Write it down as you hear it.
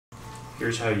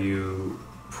Here's how you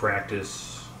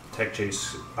practice tech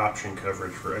chase option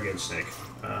coverage for against snake.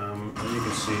 As you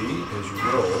can see, his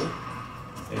roll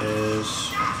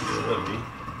is, let me.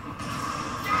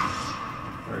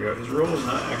 There we go. His roll is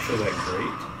not actually that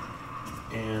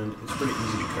great, and it's pretty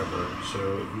easy to cover.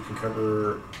 So you can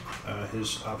cover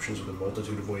his options with a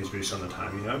multitude of ways based on the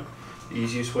time you have. The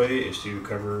easiest way is to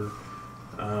cover,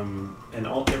 and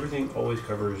everything always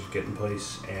covers get in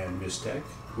place and misdeck.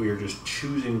 We are just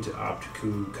choosing to opt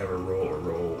to cover roll or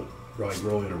roll, like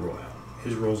roll in or roll out.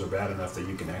 His rolls are bad enough that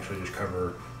you can actually just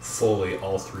cover fully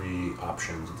all three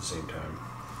options at the same time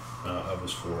of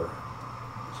his four.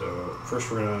 So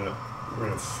first we're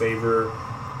gonna favor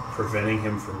preventing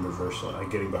him from reversal,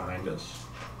 getting behind us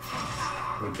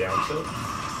with down tilt.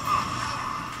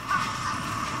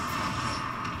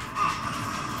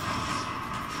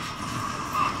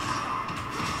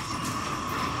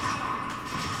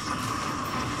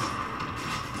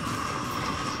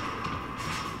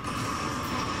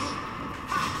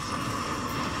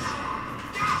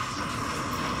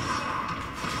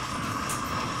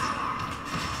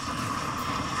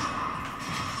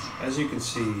 As you can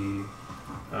see,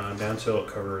 down tilt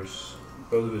covers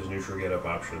both of his neutral get up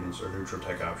options or neutral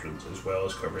tech options, as well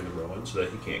as covering the roll in so that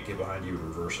he can't get behind you and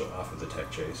reversal off of the tech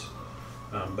chase.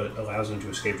 But it allows him to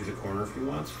escape to the corner if he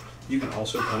wants. You can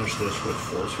also punish this with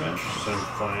forward smash. So I'm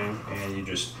flying and you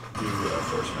just do a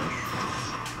forward smash.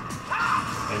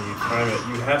 And you time it.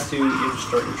 You have to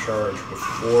start your charge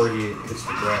before he hits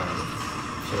the ground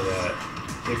so that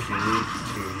if you need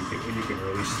to, you can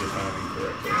release the timing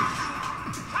correctly.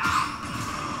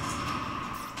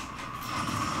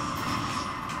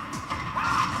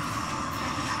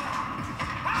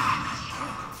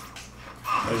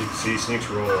 As you can see, Snake's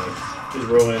rolling. His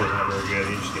rolling is not very good.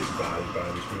 He just gets bodied by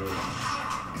this move.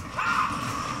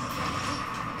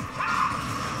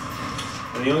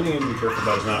 And the only thing you have to be careful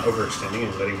about is not overextending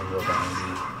and letting him roll behind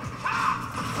you.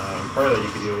 Part of that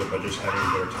you can deal with by just having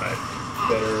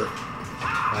better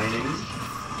timing.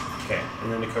 Okay,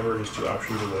 and then to cover his two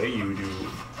options away, you do.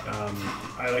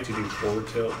 I like to do forward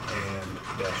tilt and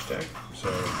dash tech.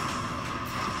 So,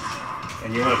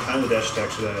 and you want to time the dash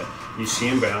tech so that you see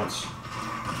him bounce.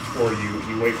 Or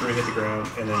you wait for it to hit the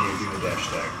ground, and then you do the dash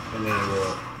stack. And then it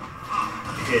will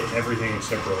hit everything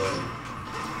except roll in.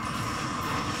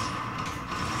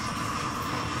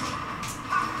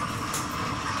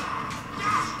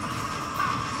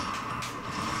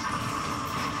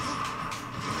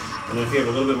 And then if you have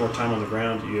a little bit more time on the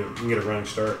ground, you can get a running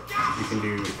start. You can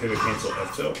do pivot cancel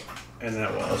F tilt, and that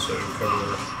will also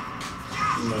cover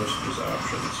most of his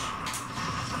options.